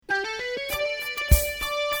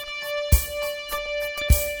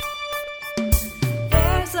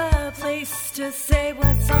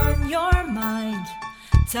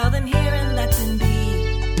Tell them here and let them be.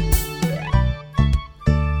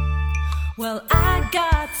 Well, I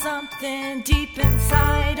got something deep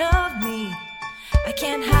inside of me. I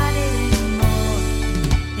can't hide it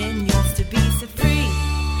anymore. It needs to be set free.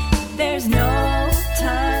 There's no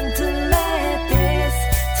time to let this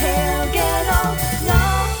tale get old.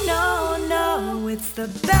 No, no, no. It's the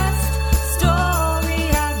best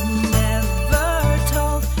story I've never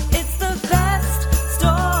told. It's the best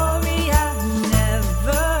story I've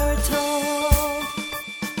never told.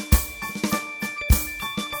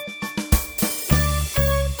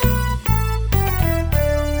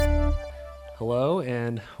 Hello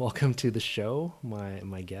and welcome to the show.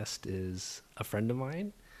 My guest is a friend of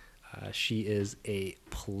mine. She is a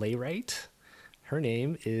playwright. Her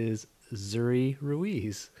name is Zuri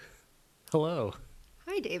Ruiz. Hello.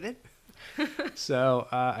 Hi, David. So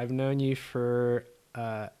I've known you for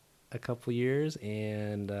a couple years,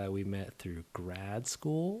 and we met through grad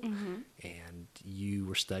school. And you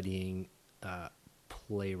were studying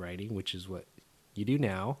playwriting, which is what you do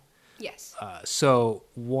now. Yes. So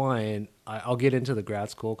one, I'll get into the grad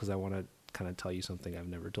school because I want to kind of tell you something I've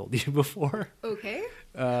never told you before. Okay.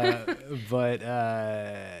 But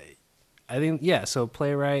I think, yeah, so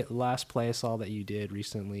playwright, last play I saw that you did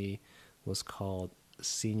recently was called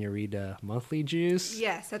Senorita Monthly Juice.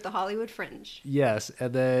 Yes, at the Hollywood Fringe. Yes,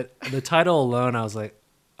 and then the title alone, I was like,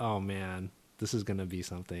 oh man, this is going to be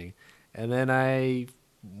something. And then I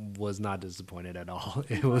was not disappointed at all.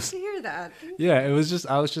 It was to hear that. yeah, it was just,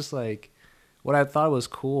 I was just like, what I thought was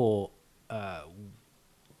cool about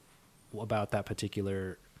that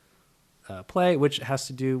particular play, which has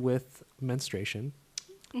to do with menstruation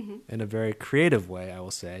in a very creative way, I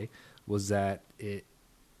will say, was that it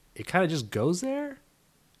kind of just goes there.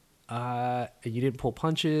 And you didn't pull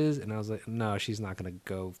punches, and I was like, no, she's not going to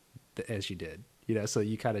go as she did. So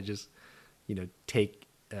you kind of just, take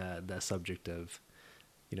the subject of,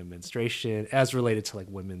 menstruation as related to like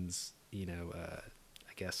women's,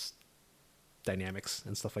 I guess, dynamics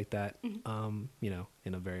and stuff like that. In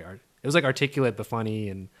a very it was like articulate but funny,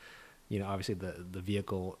 and obviously the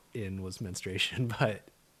vehicle in was menstruation, but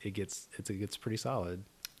it gets pretty solid.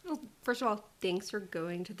 Well, first of all, thanks for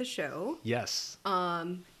going to the show. Yes.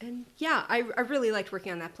 And yeah, I really liked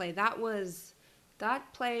working on that play. That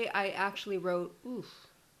play I actually wrote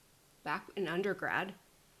back in undergrad.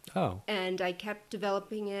 Oh. And I kept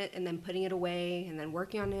developing it and then putting it away and then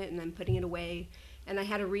working on it and then putting it away. And I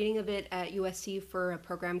had a reading of it at USC for a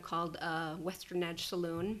program called Western Edge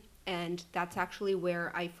Saloon. And that's actually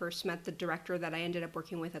where I first met the director that I ended up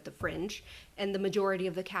working with at the Fringe. And the majority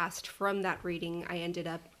of the cast from that reading I ended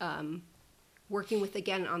up working with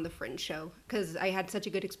again on the Fringe show. Because I had such a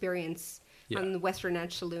good experience on the Western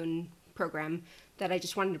Edge Saloon program that I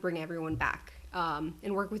just wanted to bring everyone back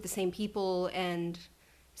and work with the same people. And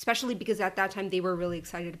especially because at that time they were really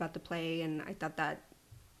excited about the play. And I thought that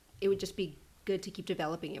it would just be good to keep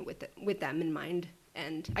developing it with them in mind.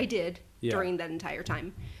 And I did during that entire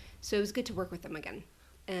time. So it was good to work with them again.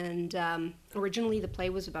 And originally the play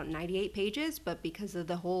was about 98 pages, but because of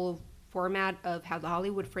the whole format of how the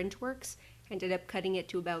Hollywood Fringe works, I ended up cutting it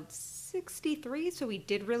to about 63. So we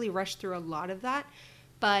did really rush through a lot of that.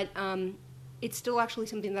 But it's still actually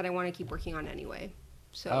something that I want to keep working on anyway.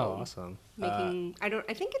 So awesome. I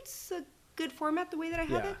think it's a good format the way that I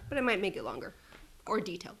have it, but I might make it longer or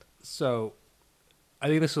detailed. So I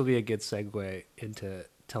think this will be a good segue into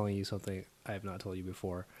telling you something I have not told you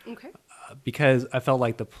before. Okay. Because I felt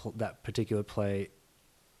like that particular play,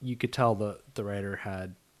 you could tell the writer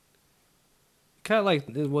had kind of like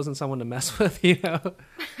it wasn't someone to mess with,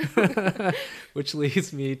 which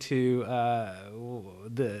leads me to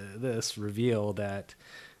this reveal that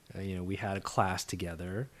we had a class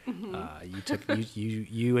together.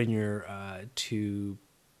 You and your two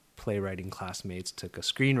playwriting classmates took a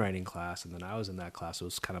screenwriting class, and then I was in that class. It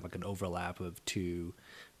was kind of like an overlap of two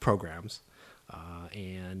programs,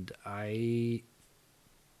 and I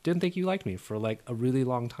didn't think you liked me for like a really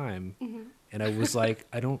long time, and I was like,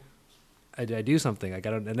 I do something,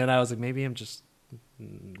 and then I was like, maybe I'm just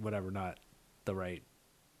whatever, not the right.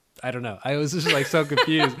 I don't know. I was just like so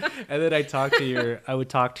confused, and then I would talk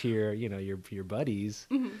to your your buddies,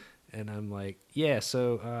 and I'm like, yeah,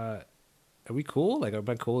 so. Are we cool? Like, am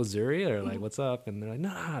I cool with Zuri? Or like, what's up? And they're like,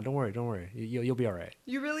 nah, don't worry. You'll be all right.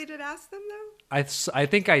 You really did ask them though? I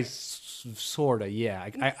think I sort of, yeah.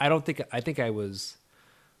 I don't think, I think I was,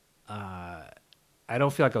 I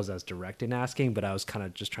don't feel like I was as direct in asking, but I was kind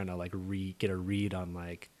of just trying to like get a read on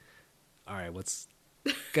like, all right, what's,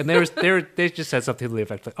 and they just said something to the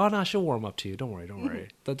effect like, "Oh no, she'll warm up to you. Don't worry. Don't worry.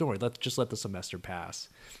 Let's just let the semester pass,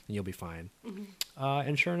 and you'll be fine."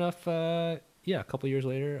 And sure enough, a couple years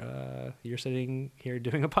later, you're sitting here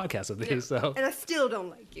doing a podcast with me. So, and I still don't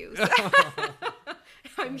like you. So.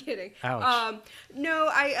 I'm kidding. Ouch. No,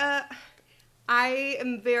 I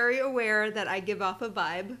am very aware that I give off a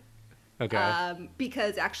vibe. okay.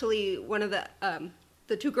 Because actually, one of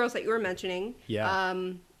the two girls that you were mentioning. Yeah.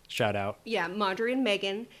 Shout out. Yeah, Marjorie and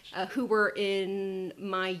Megan, who were in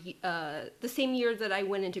my the same year that I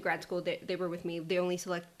went into grad school. They were with me. They only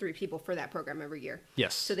select 3 people for that program every year.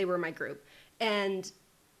 Yes. So they were my group. And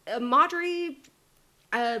Marjorie,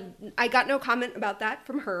 I got no comment about that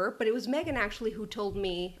from her, but it was Megan actually who told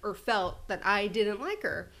me or felt that I didn't like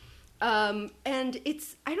her. And I don't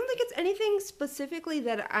think it's anything specifically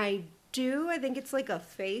that I do. I think it's like a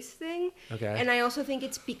face thing. Okay. And I also think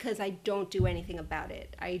it's because I don't do anything about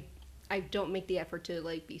it. I don't make the effort to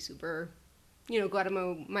like be super, go out of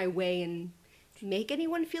my way and make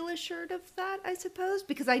anyone feel assured of that, I suppose,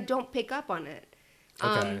 because I don't pick up on it.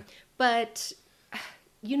 Okay. But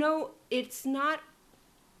it's not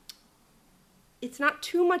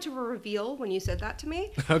too much of a reveal when you said that to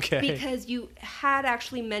me. Okay. Because you had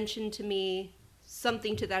actually mentioned to me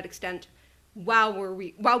something to that extent while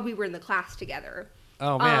we were in the class together.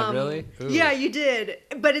 Oh man, really? Ooh. Yeah, you did.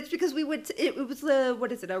 But it's because we would. It was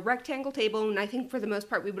a rectangle table, and I think for the most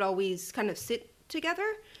part we would always kind of sit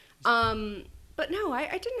together. But no,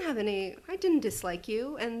 I didn't have any. I didn't dislike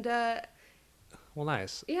you, and Well,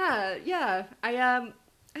 nice. yeah.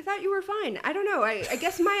 I thought you were fine. I don't know. I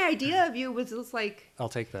guess my idea of you was just like I'll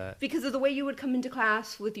take that. because of the way you would come into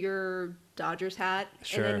class with your Dodgers hat,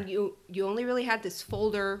 Sure. and then you only really had this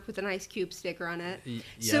folder with an Ice Cube sticker on it.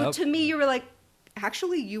 So Yep. to me, you were like,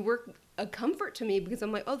 actually, you were a comfort to me because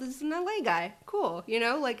I'm like, oh, this is an LA guy. Cool.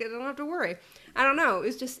 Like I don't have to worry. I don't know.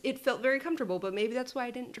 It felt very comfortable, but maybe that's why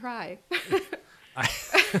I didn't try. I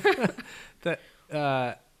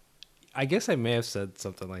guess I may have said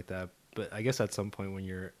something like that, but I guess at some point when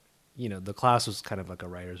you're, the class was kind of like a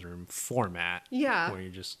writer's room format. Yeah. Where you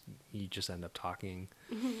just end up talking,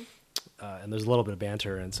 and there's a little bit of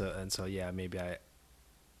banter, and so yeah, maybe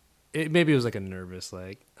it was like a nervous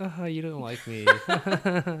like, you don't like me.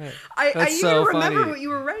 I even so remember funny. what you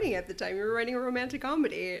were writing at the time. You were writing a romantic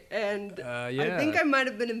comedy, and yeah. I think I might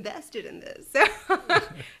have been invested in this.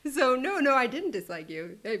 So no, I didn't dislike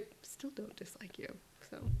you. I still don't dislike you.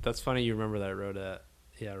 So That's funny. You remember that I wrote a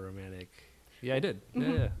romantic. Yeah, I did.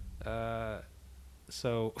 Mm-hmm. Yeah.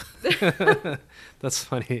 So that's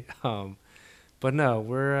funny. But no,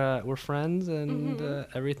 we're friends and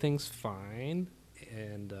everything's fine.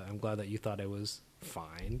 And I'm glad that you thought I was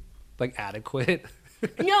fine, like adequate.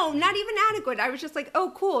 no, not even adequate. I was just like,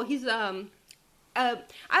 oh, cool. He's I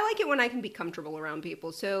like it when I can be comfortable around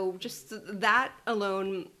people. So just that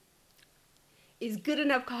alone is good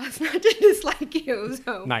enough cause not to dislike you.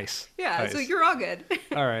 So Nice. Yeah, Nice. so you're all good.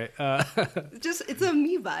 All right. It's a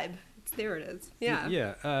me vibe. There it is. Yeah.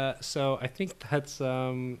 Yeah. So I think that's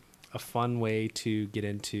a fun way to get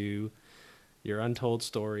into your untold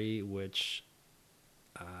story, which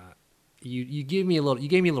you gave me a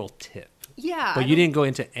little tip. Yeah. But you didn't go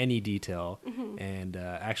into any detail, and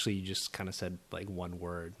actually you just kind of said like one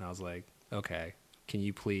word, and I was like, okay, can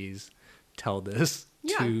you please tell this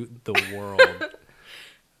to the world?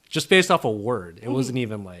 Just based off a word. It wasn't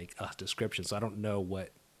even like a description, so I don't know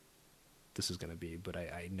what this is going to be, but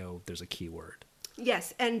I know there's a key word.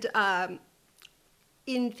 Yes, and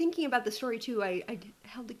in thinking about the story too, I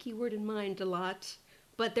held the key word in mind a lot,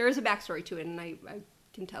 but there is a backstory to it, and I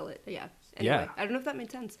can tell it. Yeah. Anyway, Yeah. I don't know if that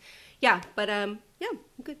made sense. Yeah, but yeah, I'm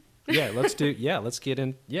good. Let's get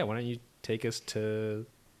in. Yeah, why don't you take us through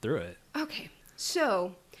it? Okay,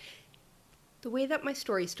 so the way that my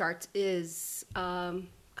story starts is,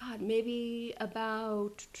 maybe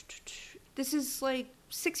about, this is like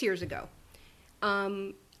 6 years ago.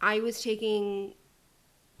 I was taking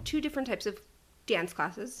 2 different types of dance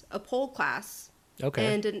classes, a pole class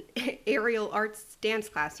and an aerial arts dance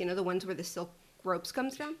class, the ones where the silk ropes come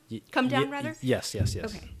down. Yes.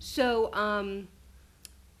 Okay, so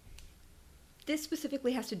this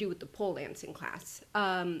specifically has to do with the pole dancing class.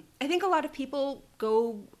 I think a lot of people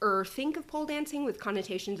go or think of pole dancing with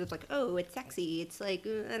connotations of like, oh, it's sexy. It's like,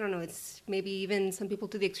 I don't know, it's maybe even some people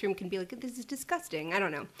to the extreme can be like, this is disgusting. I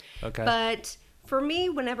don't know. Okay. But for me,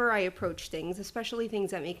 whenever I approach things, especially things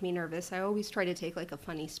that make me nervous, I always try to take like a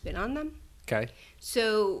funny spin on them. Okay.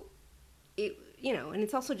 So, and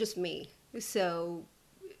it's also just me. So,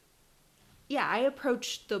 yeah, I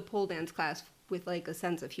approached the pole dance class with like a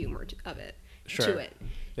sense of humor to it.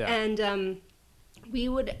 Yeah. And we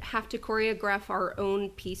would have to choreograph our own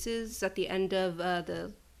pieces at the end of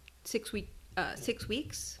the 6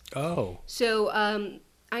 weeks. Oh. So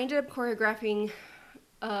I ended up choreographing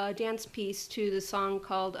a dance piece to the song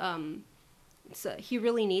called He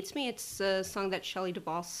Really Needs Me. It's a song that Shelley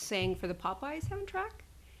Duvall sang for the Popeye soundtrack.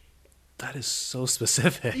 That is so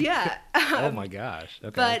specific. Yeah. Oh my gosh.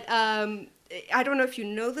 Okay. But I don't know if you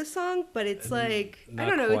know the song, but it's like, I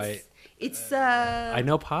don't know. Quite. It's I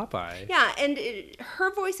know Popeye. yeah, and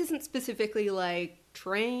her voice isn't specifically like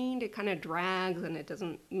trained. It kind of drags and it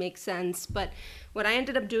doesn't make sense. But what I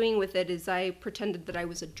ended up doing with it is I pretended that I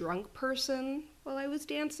was a drunk person while I was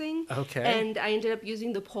dancing. Okay. And I ended up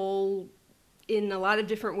using the pole in a lot of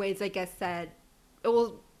different ways, I guess,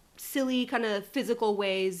 silly kind of physical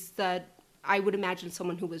ways that I would imagine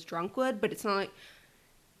someone who was drunk would, but it's not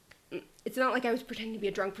like I was pretending to be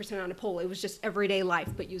a drunk person on a pole. It was just everyday life,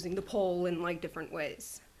 but using the pole in like different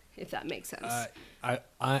ways, if that makes sense.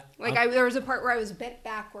 There was a part where I was bent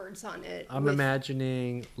backwards on it. I'm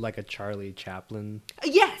imagining like a Charlie Chaplin.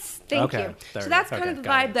 Yes, thank Okay, you. there So we that's go. kind Okay, of the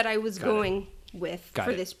got vibe it. that I was Got going with Got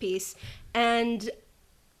for it. this piece. And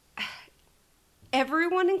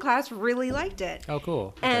everyone in class really liked it. Oh,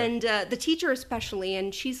 cool. Okay. And the teacher especially,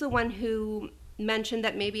 and she's the one who mentioned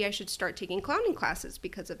that maybe I should start taking clowning classes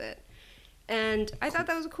because of it. And I thought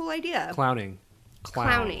that was a cool idea. Clowning.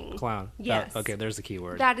 Clowning. Clown. Yes. Okay, there's the key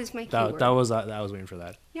word. That is my keyword. That was I was waiting for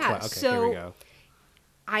that. Yeah, Okay, so here we go.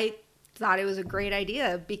 I thought it was a great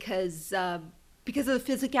idea because of the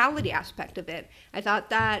physicality aspect of it. I thought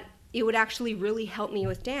that it would actually really help me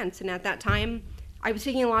with dance. And at that time, I was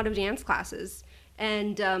taking a lot of dance classes.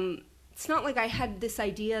 And it's not like I had this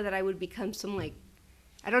idea that I would become some, like,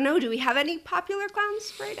 I don't know, do we have any popular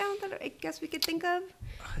clowns right now that I guess we could think of?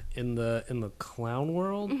 In the clown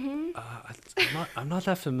world, Mm-hmm. I'm not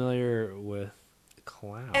that familiar with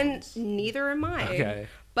clowns. And neither am I. Okay.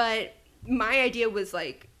 But my idea was,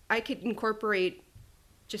 like, I could incorporate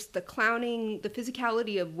just the clowning, the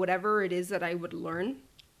physicality of whatever it is that I would learn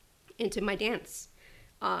into my dance.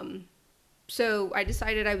 So I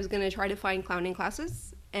decided I was going to try to find clowning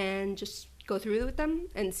classes and just go through with them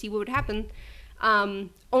and see what would happen.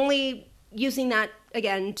 Only using that,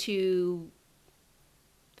 again, to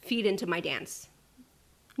feed into my dance.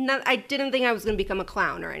 I didn't think I was going to become a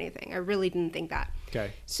clown or anything. I really didn't think that.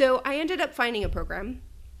 Okay. So I ended up finding a program,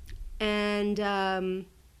 and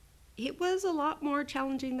it was a lot more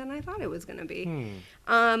challenging than I thought it was going to be.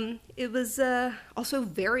 It was also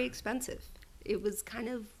very expensive. It was kind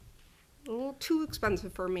of a little too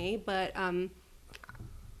expensive for me, but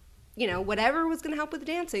whatever was going to help with the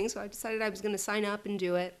dancing, so I decided I was going to sign up and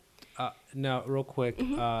do it. Now, real quick,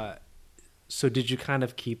 Mm-hmm. so did you kind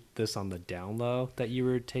of keep this on the down low that you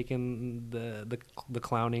were taking the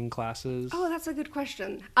clowning classes? Oh, that's a good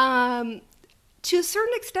question. To a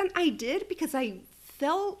certain extent, I did, because I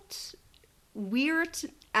felt weird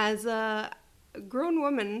as a grown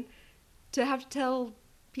woman to have to tell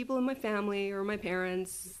people in my family or my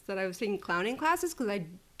parents that I was taking clowning classes, because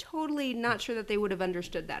I'm totally not sure that they would have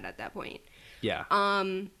understood that at that point. Yeah.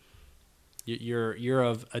 You're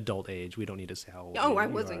of adult age. We don't need to say how old. Oh, you I are.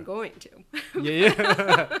 wasn't going to.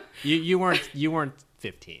 Yeah. you weren't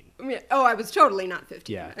 15. I was totally not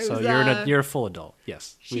 15. Yeah. I So was, you're a full adult.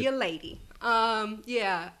 Yes. She a lady.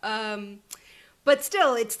 But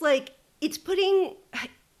still, it's like,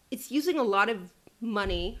 it's using a lot of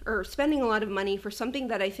money, or spending a lot of money for something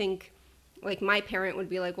that I think, like, my parent would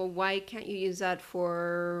be like, well, why can't you use that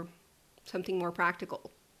for something more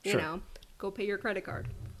practical? You Sure. know, go pay your credit card.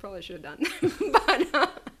 Probably should have done.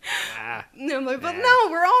 But no, I'm like, but Nah. no,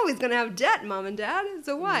 we're always going to have debt, Mom and Dad.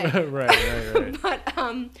 So why? right. But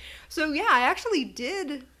so yeah, I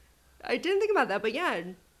didn't think about that, but yeah,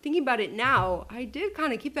 thinking about it now, I did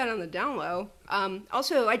kind of keep that on the down low.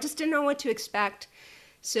 Also, I just didn't know what to expect,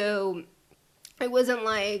 so it wasn't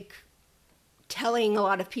like telling a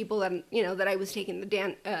lot of people that that I was taking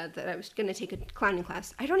that I was going to take a clowning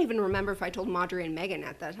class. I don't even remember if I told Marjorie and Megan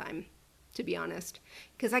at that time, to be honest,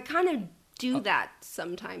 because I kind of do that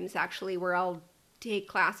sometimes, actually, where I'll take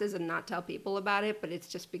classes and not tell people about it, but it's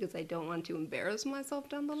just because I don't want to embarrass myself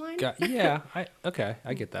down the line. Yeah.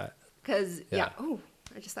 I get that. Because, Yeah. oh,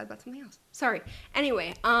 I just thought about something else. Sorry.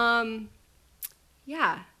 Anyway,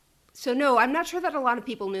 yeah. So, no, I'm not sure that a lot of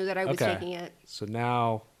people knew that I was Okay. taking it. So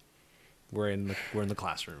now we're in the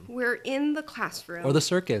classroom We're in the classroom. or the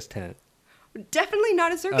circus tent. Definitely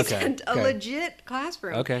not a circus Okay, tent, a okay. legit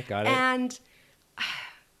classroom. Okay, got it. And,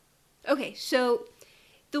 okay, so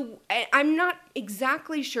I'm not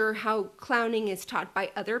exactly sure how clowning is taught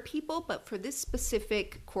by other people, but for this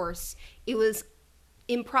specific course, it was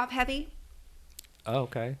improv heavy. Oh,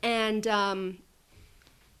 okay. And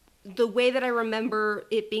the way that I remember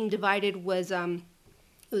it being divided was it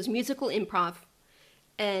was musical improv,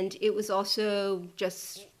 and it was also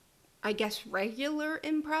just I guess, regular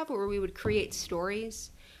improv where we would create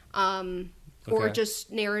stories or Okay.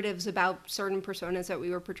 just narratives about certain personas that we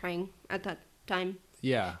were portraying at that time,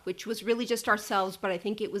 Yeah. which was really just ourselves, but I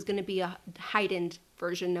think it was going to be a heightened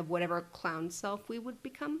version of whatever clown self we would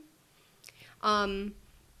become.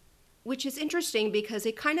 Which is interesting because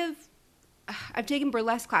it kind of, I've taken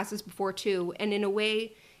burlesque classes before too, and in a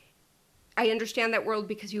way, I understand that world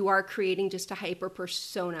because you are creating just a hyper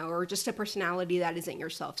persona or just a personality that isn't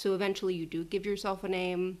yourself. So eventually you do give yourself a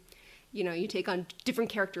name, you know, you take on different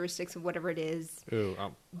characteristics of whatever it is. Ooh,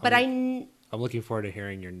 But I'm looking forward to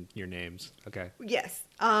hearing your names. Okay. yes.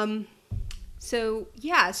 So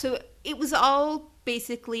yeah, so it was all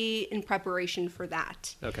basically in preparation for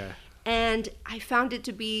that. Okay. And I found it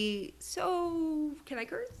to be so, can I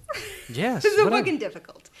curse? Yes. So whatever. fucking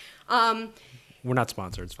difficult. We're not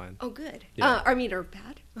sponsored. It's fine. Oh, good. Yeah. I mean, or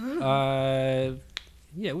bad.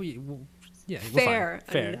 Yeah. We're Fair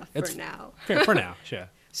fine. Fair. enough It's for now. fair for now. Sure.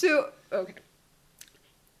 So, okay.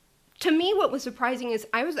 To me, what was surprising is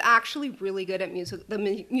I was actually really good at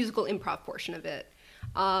the musical improv portion of it.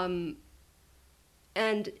 And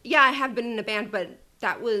yeah, I have been in a band, but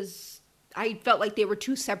I felt like they were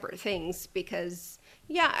two separate things because,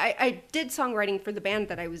 yeah, I did songwriting for the band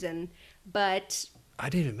that I was in, but... I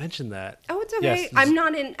didn't even mention that. Oh, it's okay. Yes,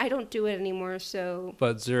 I don't do it anymore, so...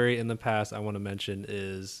 But Zuri, in the past, I want to mention,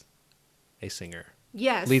 is a singer.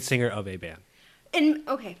 Yes. Lead singer of a band. And,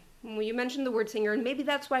 okay, well, you mentioned the word singer, and maybe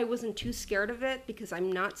that's why I wasn't too scared of it, because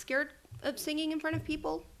I'm not scared of singing in front of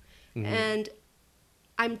people. Mm-hmm. And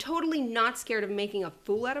I'm totally not scared of making a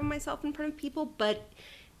fool out of myself in front of people, but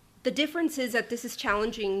the difference is that this is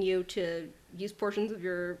challenging you to use portions of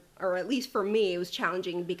your, or at least for me, it was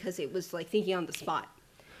challenging because it was like thinking on the spot.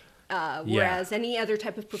 Whereas any other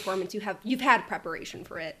type of performance, you've had preparation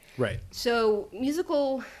for it. Right. So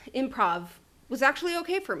musical improv was actually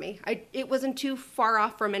okay for me. It wasn't too far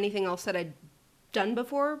off from anything else that I'd done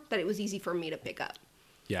before that it was easy for me to pick up.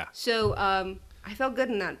 Yeah. So I felt good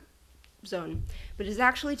in that zone. But it's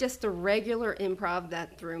actually just the regular improv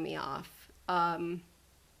that threw me off.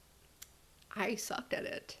 I sucked at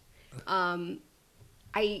it. I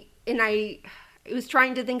was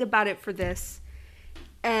trying to think about it for this.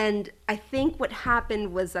 And I think what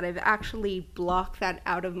happened was that I've actually blocked that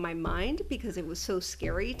out of my mind because it was so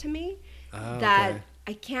scary to me that okay.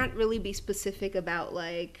 I can't really be specific about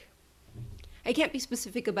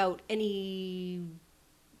any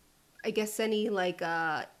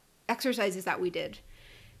exercises that we did.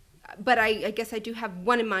 But I guess I do have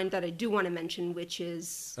one in mind that I do want to mention, which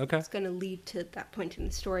is it's going to lead to that point in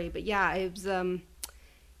the story. But yeah, it was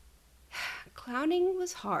clowning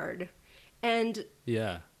was hard. And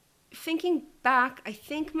yeah, thinking back, I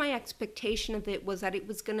think my expectation of it was that it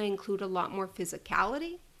was going to include a lot more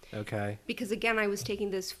physicality. Okay. Because again, I was taking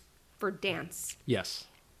this for dance. Yes.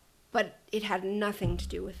 But it had nothing to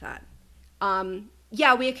do with that.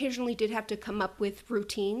 Yeah, we occasionally did have to come up with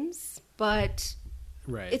routines, but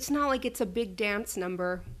right. it's not like it's a big dance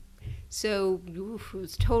number. So it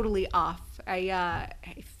was totally off. I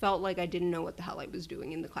felt like I didn't know what the hell I was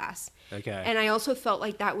doing in the class. Okay. And I also felt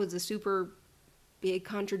like that was a super big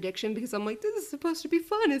contradiction because I'm like, this is supposed to be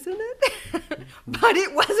fun, isn't it? But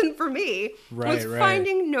it wasn't for me. Right, I was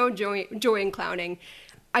finding no joy in clowning.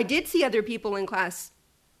 I did see other people in class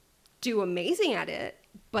do amazing at it,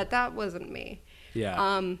 but that wasn't me.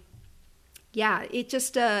 Yeah. Yeah, it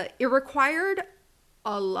just it required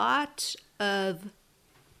a lot of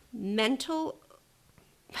mental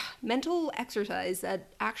exercise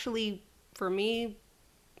that actually for me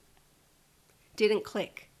didn't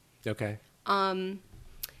click. Okay.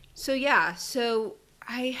 So yeah, so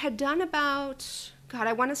I had done about, God,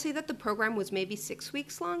 I want to say that the program was maybe 6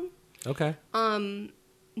 weeks long. Okay.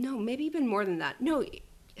 No, maybe even more than that. No, it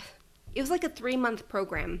was like a 3-month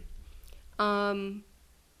program.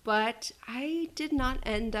 But I did not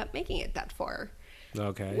end up making it that far.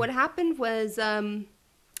 Okay. What happened was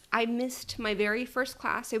I missed my very first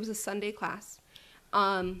class. It was a Sunday class.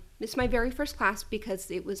 Missed my very first class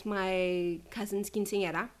because it was my cousin's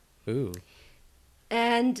quinceañera. Ooh.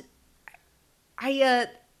 And I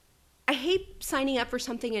hate signing up for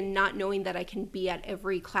something and not knowing that I can be at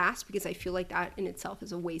every class because I feel like that in itself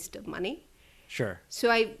is a waste of money. Sure. So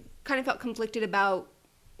I kind of felt conflicted about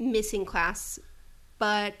missing class.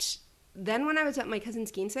 But then when I was at my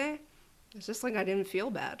cousin's quince, it's just like I didn't feel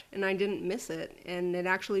bad and I didn't miss it. And it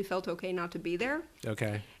actually felt okay not to be there.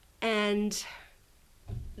 Okay. And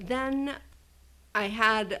then I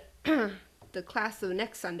had the class the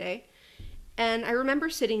next Sunday. And I remember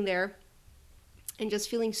sitting there and just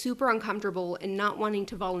feeling super uncomfortable and not wanting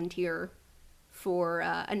to volunteer for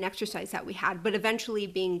an exercise that we had, but eventually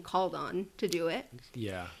being called on to do it.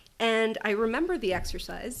 Yeah. And I remember the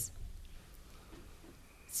exercise.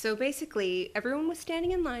 So basically, everyone was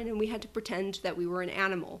standing in line and we had to pretend that we were an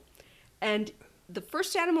animal. And the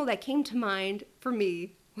first animal that came to mind for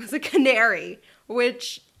me was a canary,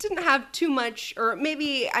 which didn't have too much, or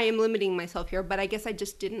maybe I am limiting myself here, but I guess I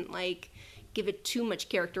just didn't give it too much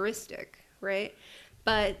characteristic, right?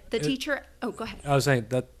 But the teacher, go ahead. I was saying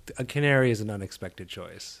that a canary is an unexpected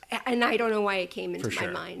choice. And I don't know why it came into For my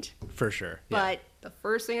sure. mind. For sure. Yeah. But the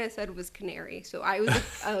first thing I said was canary. So I was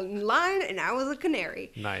a lion and I was a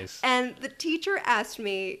canary. Nice. And the teacher asked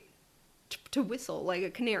me to whistle like a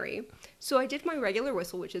canary. So I did my regular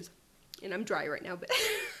whistle, which is, and I'm dry right now, but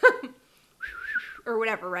or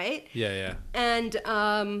whatever, right? Yeah, yeah. And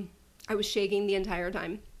I was shaking the entire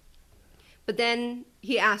time. But then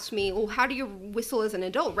he asked me, well, how do you whistle as an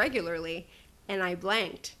adult regularly? And I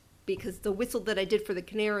blanked because the whistle that I did for the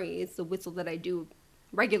canary is the whistle that I do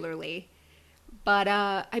regularly. But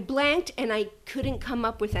I blanked and I couldn't come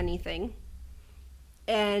up with anything.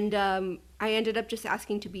 And I ended up just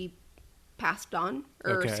asking to be passed on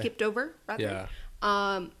or skipped over, rather.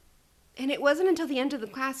 Yeah. And it wasn't until the end of the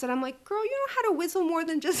class that I'm like, girl, you know how to whistle more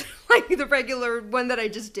than just like the regular one that I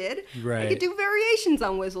just did? Right. I could do variations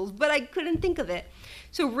on whistles, but I couldn't think of it.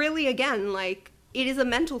 So really, again, like, it is a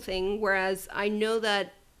mental thing, whereas I know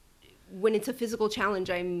that when it's a physical challenge,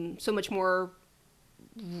 I'm so much more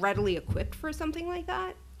readily equipped for something like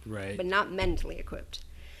that. Right. But not mentally equipped.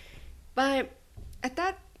 But at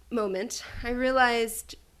that moment, I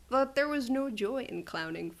realized that there was no joy in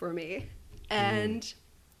clowning for me. And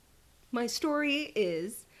my story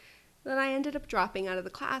is that I ended up dropping out of the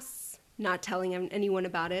class, not telling anyone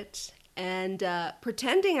about it, and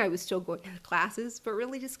pretending I was still going to the classes, but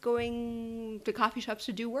really just going to coffee shops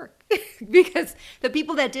to do work. Because the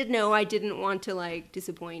people that did know, I didn't want to,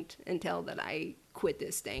 disappoint and tell that I quit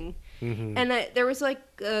this thing. Mm-hmm. And there was,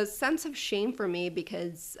 a sense of shame for me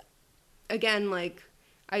because, again,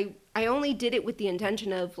 I only did it with the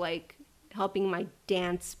intention of, helping my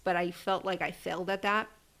dance, but I felt like I failed at that.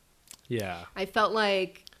 Yeah. I felt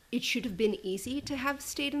like it should have been easy to have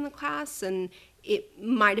stayed in the class, and it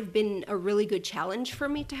might have been a really good challenge for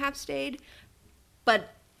me to have stayed,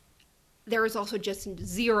 but there was also just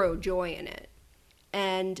zero joy in it.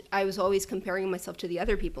 And I was always comparing myself to the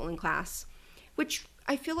other people in class, which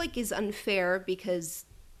I feel like is unfair because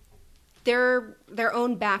their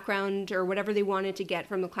own background or whatever they wanted to get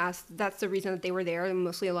from the class, that's the reason that they were there, and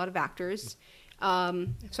mostly a lot of actors.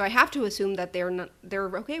 So I have to assume that they're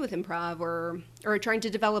okay with improv or trying to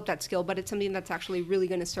develop that skill, but it's something that's actually really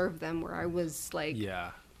going to serve them, where I was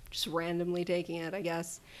just randomly taking it, I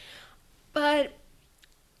guess. But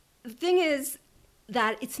the thing is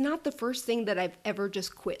that it's not the first thing that I've ever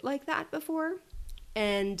just quit like that before.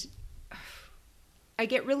 And I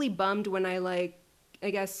get really bummed when I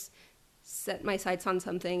set my sights on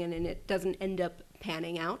something and then it doesn't end up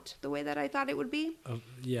panning out the way that I thought it would be.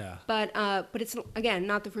 Yeah. But it's, again,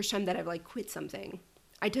 not the first time that I've quit something.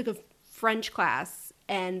 I took a French class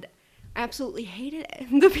and I absolutely hated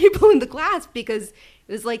the people in the class because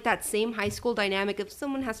it was that same high school dynamic of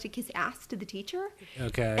someone has to kiss ass to the teacher.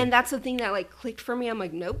 Okay. And that's the thing that clicked for me. I'm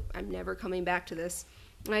like, nope, I'm never coming back to this.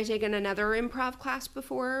 And I've taken another improv class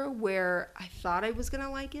before where I thought I was going to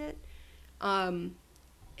like it. And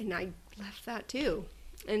I left that too.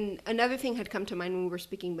 And another thing had come to mind when we were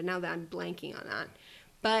speaking, but now that I'm blanking on that.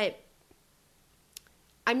 But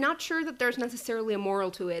I'm not sure that there's necessarily a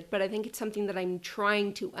moral to it, but I think it's something that I'm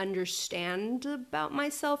trying to understand about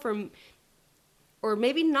myself, or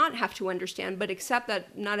maybe not have to understand, but accept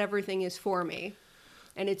that not everything is for me.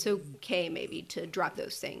 And it's okay maybe to drop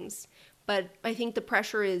those things. But I think the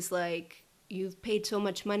pressure is you've paid so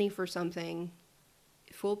much money for something,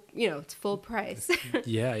 it's full price.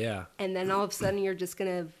 Yeah. And then all of a sudden you're just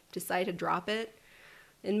going to decide to drop it.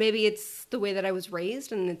 And maybe it's the way that I was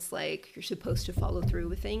raised and it's you're supposed to follow through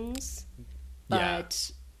with things.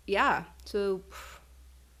 But yeah, so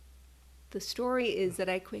the story is that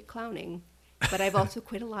I quit clowning, but I've also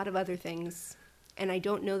quit a lot of other things. And I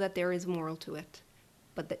don't know that there is moral to it,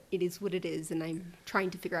 but that it is what it is. And I'm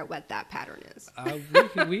trying to figure out what that pattern is.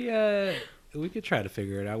 We could try to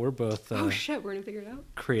figure it out. We're both we're gonna figure it out.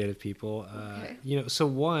 Creative people. Okay. So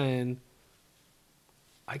one,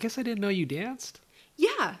 I guess I didn't know you danced.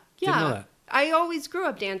 Yeah. Didn't know that. I always grew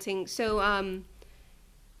up dancing. So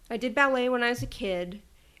I did ballet when I was a kid,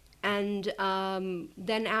 and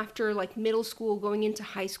then after middle school, going into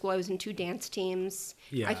high school, I was in 2 dance teams.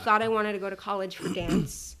 Yeah. I thought I wanted to go to college for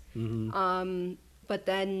dance, Mm-hmm. but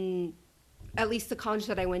then at least the college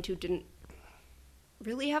that I went to didn't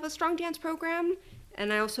really have a strong dance program,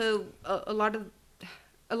 and I also a lot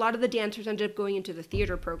of the dancers ended up going into the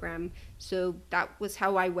theater program, so that was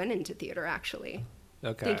how I went into theater, actually.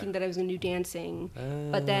 Okay. Thinking that I was going to do dancing,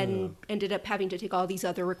 but then ended up having to take all these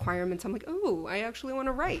other requirements. I'm like, oh, I actually want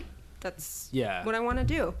to write. That's what I want to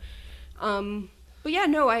do. But yeah,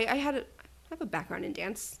 no, I have a background in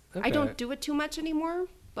dance. Okay. I don't do it too much anymore,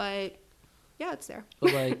 but yeah, it's there.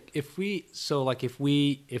 But like, if we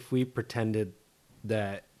pretended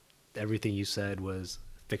that everything you said was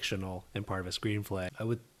fictional and part of a screenplay,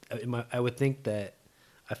 I would think that,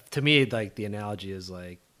 to me, like the analogy is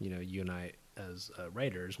like, you and I as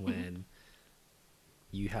writers, when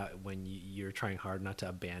you're trying hard not to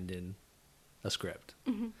abandon a script,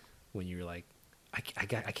 when you're like, I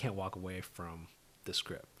can't walk away from the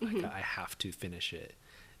script, like, I have to finish it,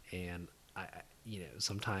 and I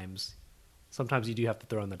sometimes you do have to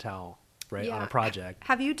throw in the towel, right, on a project.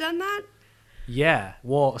 Have you done that? Yeah.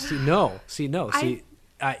 Well, I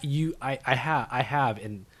have, and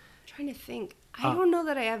I'm trying to think. I don't know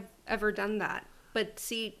that I have ever done that. But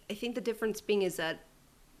see, I think the difference being is that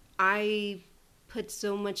I put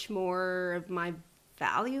so much more of my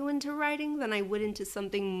value into writing than I would into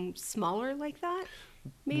something smaller like that,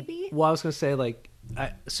 maybe. Well, I was going to say, like,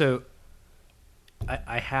 I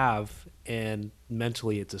have, and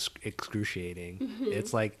mentally it's excruciating.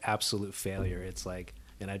 It's like absolute failure. It's like,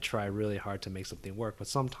 and I try really hard to make something work, but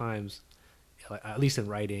sometimes, at least in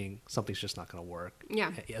writing, something's just not going to work.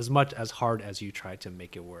 Yeah. As hard as you try to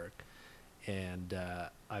make it work. And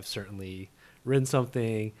I've certainly written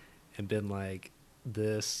something and been like,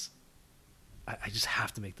 this, I just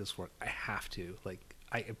have to make this work. I have to. Like,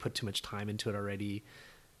 I put too much time into it already.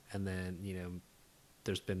 And then,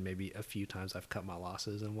 there's been maybe a few times I've cut my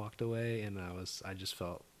losses and walked away, and I just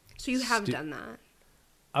felt. So you have done that?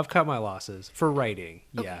 I've cut my losses for writing.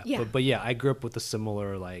 Okay, yeah. yeah. But yeah, I grew up with a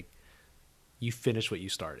similar, like, you finish what you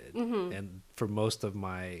started. And for most of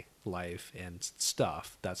my life and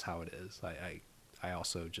stuff, that's how it is. I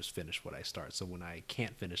also just finish what I start. So when I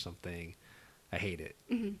can't finish something, I hate it.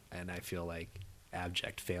 And I feel like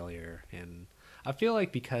abject failure. And I feel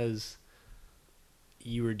like because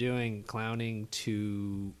you were doing clowning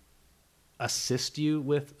to assist you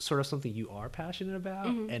with sort of something you are passionate about,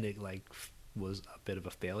 and it like was a bit of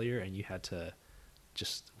a failure, and you had to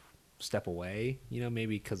just step away,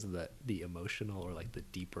 maybe because of the emotional or like the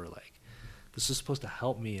deeper, like, this is supposed to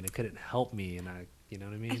help me and it couldn't help me, and you know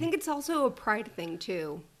what I mean? I think it's also a pride thing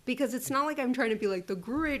too, because it's not like I'm trying to be like the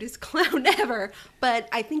greatest clown ever, but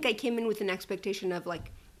I think I came in with an expectation of,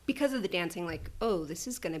 like, because of the dancing, like, oh, this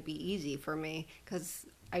is going to be easy for me, because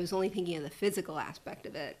I was only thinking of the physical aspect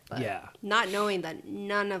of it, but not knowing that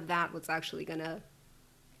none of that was actually going to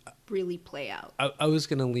really play out. I was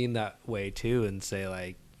going to lean that way too and say,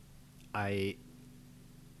 like, I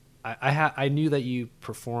knew that you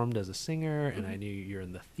performed as a singer, and I knew you're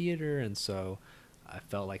in the theater, and so I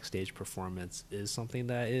felt like stage performance is something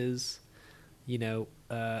that is,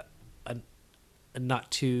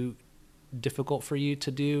 not too difficult for you to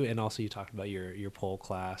do. And also, you talked about your pole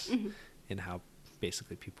class and how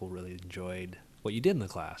basically people really enjoyed what you did in the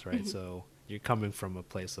class, right? So you're coming from a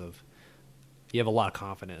place of, you have a lot of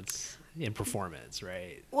confidence in performance,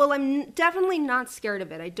 right? Well, I'm definitely not scared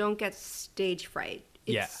of it. I don't get stage fright.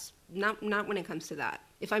 It's not when it comes to that.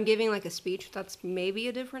 If I'm giving like a speech, that's maybe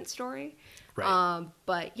a different story. Right.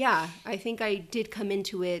 But yeah, I think I did come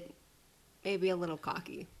into it maybe a little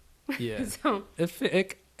cocky. Yeah. So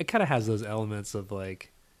it kind of has those elements of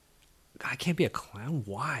like, I can't be a clown.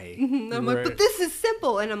 Why? I'm like, but this is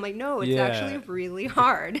simple, and I'm like, no, it's actually really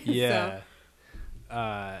hard. Yeah.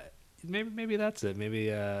 So. Maybe that's it. Maybe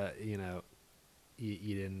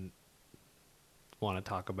you didn't want to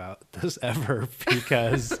talk about this ever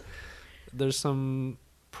because there's some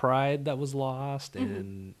pride that was lost,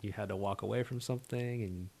 and you had to walk away from something,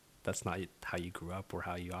 and that's not how you grew up or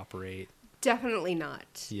how you operate. Definitely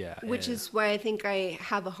not. Yeah. Which is why I think I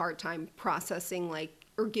have a hard time processing, like,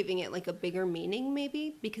 or giving it like a bigger meaning,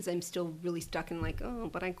 maybe, because I'm still really stuck in like, oh,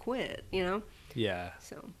 but I quit, Yeah.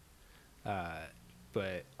 So.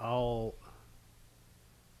 But I'll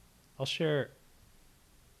share.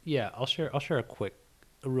 Yeah, I'll share a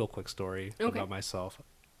real quick story about myself.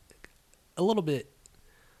 A little bit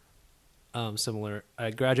similar.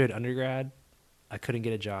 I graduated undergrad. I couldn't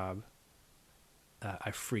get a job.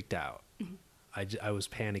 I freaked out. I was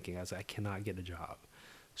panicking. I was like, I cannot get a job.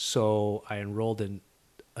 So I enrolled in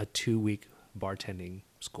a 2-week bartending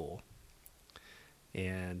school,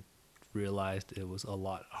 and realized it was a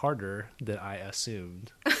lot harder than I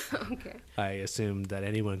assumed. Okay. I assumed that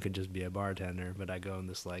anyone could just be a bartender, but I go in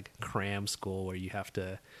this like cram school where you have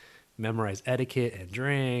to memorize etiquette and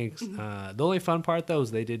drinks. The only fun part though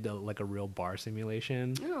is they did like a real bar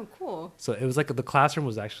simulation. Oh, cool. So it was like the classroom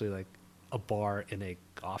was actually like a bar in a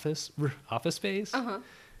office space.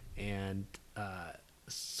 And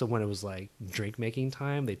so when it was like drink making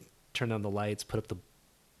time, they turned on the lights, put up the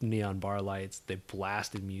neon bar lights, they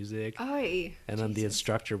blasted music, Oy, and then the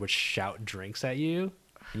instructor would shout drinks at you,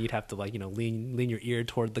 and you'd have to like lean your ear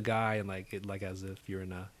toward the guy and like as if you're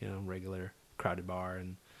in a regular crowded bar,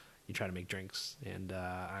 and you try to make drinks. And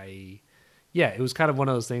it was kind of one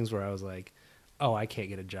of those things where I was like, oh, I can't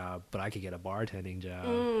get a job, but I could get a bartending job.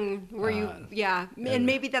 And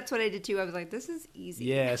maybe that's what I did too. I was like, this is easy.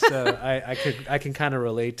 Yeah, so I can kind of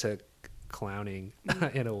relate to clowning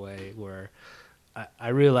in a way where I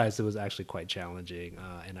realized it was actually quite challenging,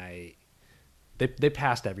 and they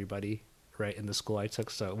passed everybody right in the school I took,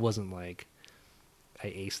 so it wasn't like I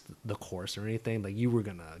aced the course or anything. Like you were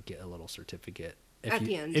gonna get a little certificate at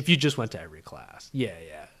the end if you just went to every class.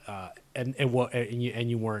 And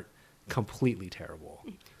you weren't completely terrible.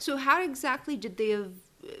 So how exactly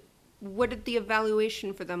what did the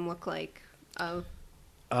evaluation for them look like?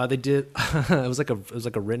 They did it was like a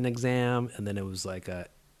written exam, and then it was like a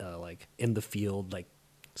like in the field like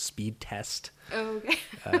speed test. Oh, okay.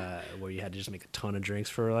 Where you had to just make a ton of drinks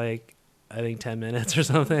for like I think 10 minutes or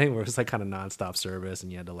something, where it was like kind of nonstop service,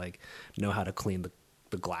 and you had to like know how to clean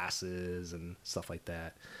the glasses and stuff like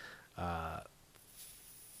that. I'll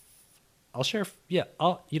share.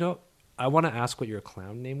 I want to ask what your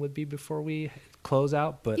clown name would be before we close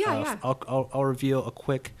out, but I'll reveal a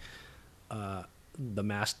quick the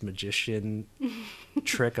masked magician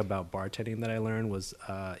trick about bartending that I learned was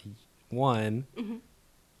one,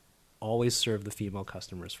 always serve the female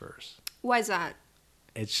customers first. Why is that?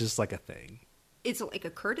 It's just like a thing. It's like a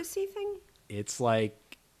courtesy thing? It's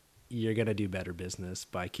like you're going to do better business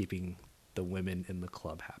by keeping the women in the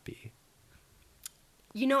club happy.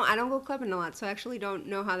 I don't go clubbing a lot, so I actually don't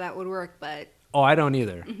know how that would work, but... Oh, I don't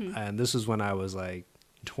either. And this was when I was like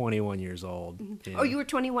 21 years old. Oh, you were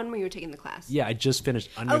 21 when you were taking the class? Yeah, I just finished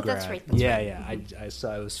undergrad. Oh, that's right. I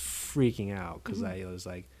was freaking out because I was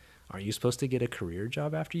like, aren't you supposed to get a career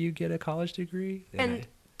job after you get a college degree? And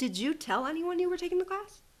did you tell anyone you were taking the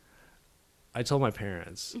class? I told my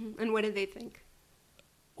parents. And what did they think?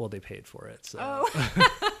 Well, they paid for it. So. Oh.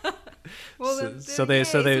 Well, so they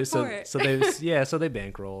bankrolled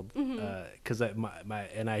because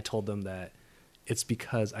I told them that it's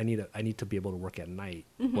because I need to be able to work at night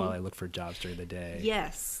while I look for jobs during the day.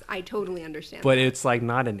 Yes, I totally understand. But it's like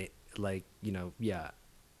not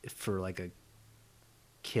for like a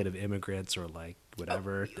kid of immigrants or like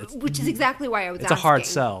whatever. Which is exactly why I was asking. It's a hard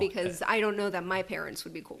sell because I don't know that my parents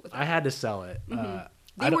would be cool with that. I had to sell it.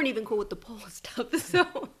 They weren't even cool with the pole stuff,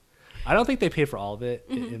 so. I don't think they paid for all of it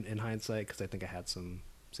in hindsight because I think I had some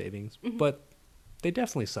savings, but they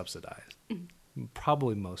definitely subsidized,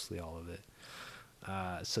 probably mostly all of it.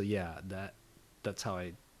 So yeah, that's how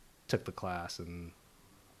I took the class, and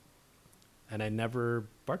I never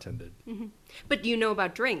bartended. But you know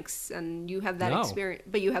about drinks, and you have that experience,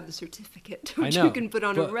 but you have the certificate, which you can put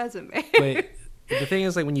on a resume. But the thing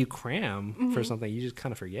is, like when you cram for something, you just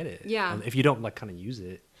kind of forget it. Yeah. If you don't like kind of use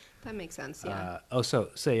it. That makes sense. Yeah.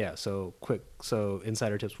 So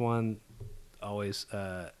insider tips: 1, always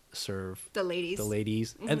serve the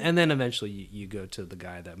ladies, and then eventually you go to the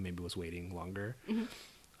guy that maybe was waiting longer,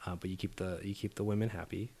 but you keep the women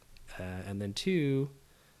happy, and then 2,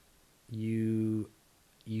 you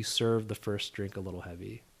serve the first drink a little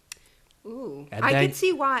heavy. Ooh, I could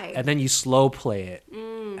see why. And then you slow play it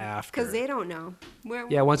after, because they don't know.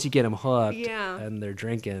 Once you get them hooked, and they're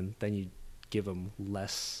drinking, then you give them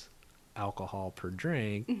less alcohol per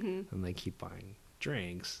drink, and they keep buying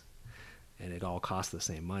drinks, and it all costs the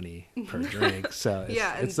same money per drink. So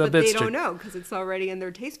but they don't know because it's already in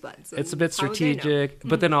their taste buds. It's a bit strategic,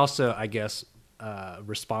 but then also I guess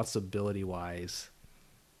responsibility wise,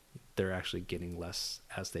 they're actually getting less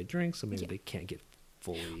as they drink, so maybe they can't get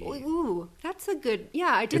fully. Ooh, that's a good. Yeah,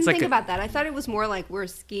 I didn't think about that. I thought it was more like we're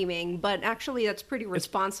scheming, but actually that's pretty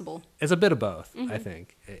responsible. It's a bit of both. I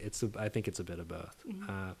think I think it's a bit of both.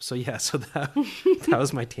 So that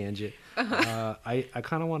was my tangent. I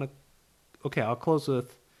kind of want to. Okay,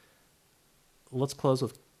 let's close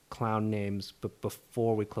with clown names. But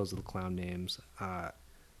before we close with the clown names,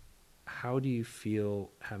 how do you feel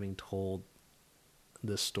having told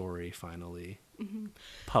this story finally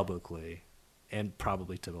publicly? And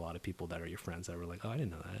probably to a lot of people that are your friends that were like, oh, I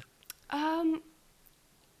didn't know that.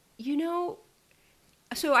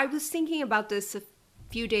 So I was thinking about this a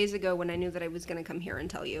few days ago when I knew that I was going to come here and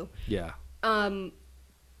tell you. Yeah.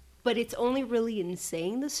 But it's only really in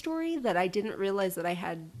saying the story that I didn't realize that I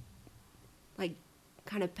had like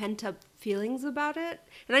kind of pent up feelings about it.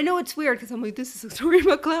 And I know it's weird because I'm like, this is a story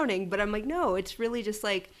about clowning, but I'm like, no, it's really just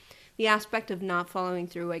like the aspect of not following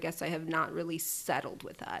through. I guess I have not really settled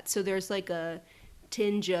with that. So there's like a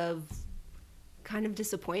tinge of kind of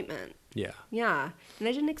disappointment. Yeah. Yeah. And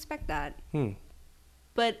I didn't expect that.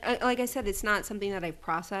 But like I said, it's not something that I've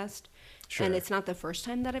processed. Sure. And it's not the first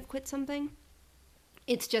time that I've quit something.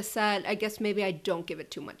 It's just that I guess maybe I don't give it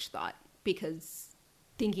too much thought because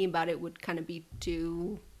thinking about it would kind of be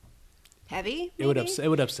too heavy. It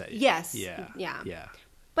would upset you. Yes. Yeah. Yeah.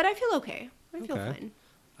 But I feel okay. I feel fine.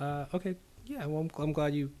 Okay. Yeah. Well, I'm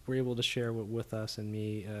glad you were able to share with us and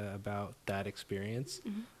me about that experience.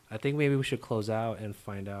 I think maybe we should close out and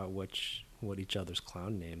find out what each other's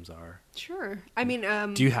clown names are. Sure. I mean,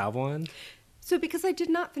 do you have one? So because I did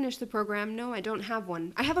not finish the program, no, I don't have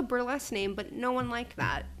one. I have a burlesque name, but no one liked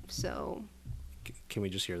that. So Can we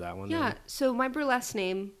just hear that one? yeah. then? So my burlesque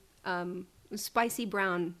name was Spicy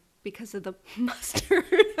Brown because of the mustard.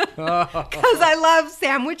 Because I love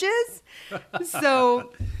sandwiches.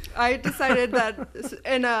 So I decided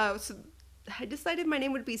I decided my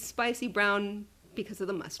name would be Spicy Brown because of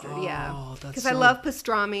the mustard. Yeah. that's Because I love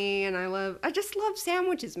pastrami and I just love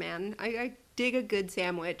sandwiches, man. I dig a good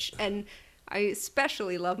sandwich, and I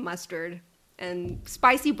especially love mustard. And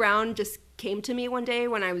Spicy Brown just came to me one day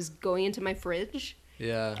when I was going into my fridge.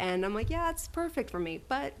 Yeah. And I'm like, yeah, it's perfect for me.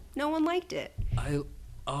 But no one liked it.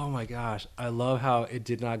 Oh my gosh, I love how it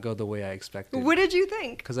did not go the way I expected. What did you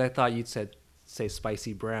think? Because I thought you'd say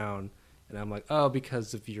Spicy Brown, and I'm like, oh,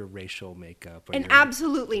 because of your racial makeup. Or And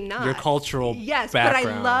absolutely not. your cultural Yes, background.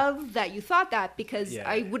 but I love that you thought that because Yeah.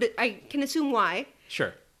 I can assume why.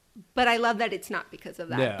 Sure. But I love that it's not because of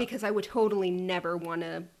that. Yeah. Because I would totally never want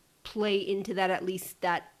to play into that, at least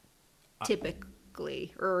that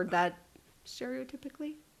typically or that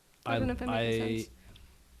stereotypically. I don't know if I'm making sense.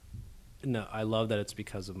 No, I love that it's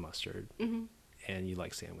because of mustard, and you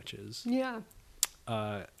like sandwiches. Yeah.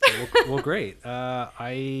 Well, great.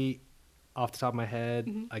 I, off the top of my head,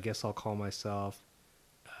 I guess I'll call myself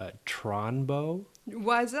Tronbo.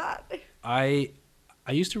 Why is that? I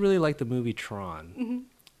used to really like the movie Tron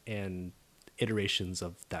and iterations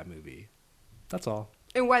of that movie. That's all.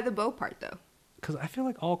 And why the bow part, though? Because I feel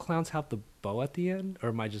like all clowns have the bow at the end, or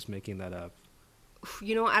am I just making that up?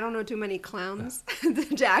 You know, I don't know too many clowns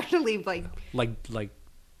to actually like. Like,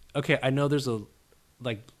 okay, I know there's a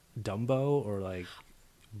like Dumbo or like.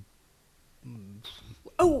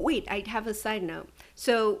 Oh wait, I have a side note.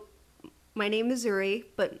 So, my name is Zuri,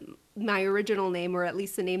 but my original name, or at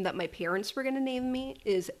least the name that my parents were going to name me,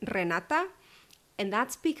 is Renata. And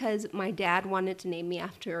that's because my dad wanted to name me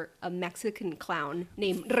after a Mexican clown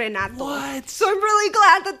named Renato. What? So I'm really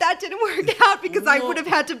glad that didn't work out because I would have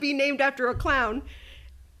had to be named after a clown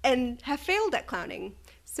and have failed at clowning.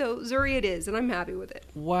 So Zuri it is, and I'm happy with it.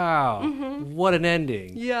 Wow. What an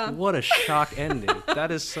ending. Yeah. What a shock ending.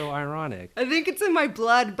 That is so ironic. I think it's in my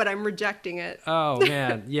blood, but I'm rejecting it. Oh,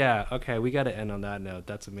 man. Yeah. Okay. We got to end on that note.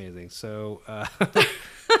 That's amazing. So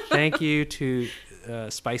thank you to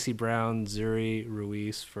Spicy Brown Zuri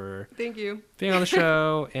Ruiz for Thank you. being on the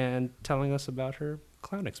show and telling us about her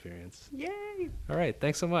clown experience. Yay. All right.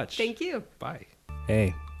 Thanks so much. Thank you. Bye.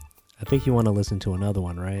 Hey, I think you want to listen to another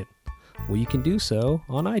one, right? Well, you can do so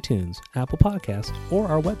on iTunes, Apple Podcasts, or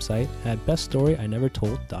our website at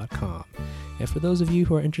beststoryInevertold.com. And for those of you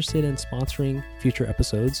who are interested in sponsoring future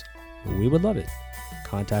episodes, we would love it.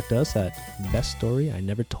 Contact us at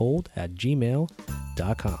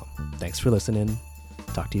beststoryInevertold@gmail.com. Thanks for listening.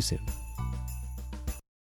 Talk to you soon.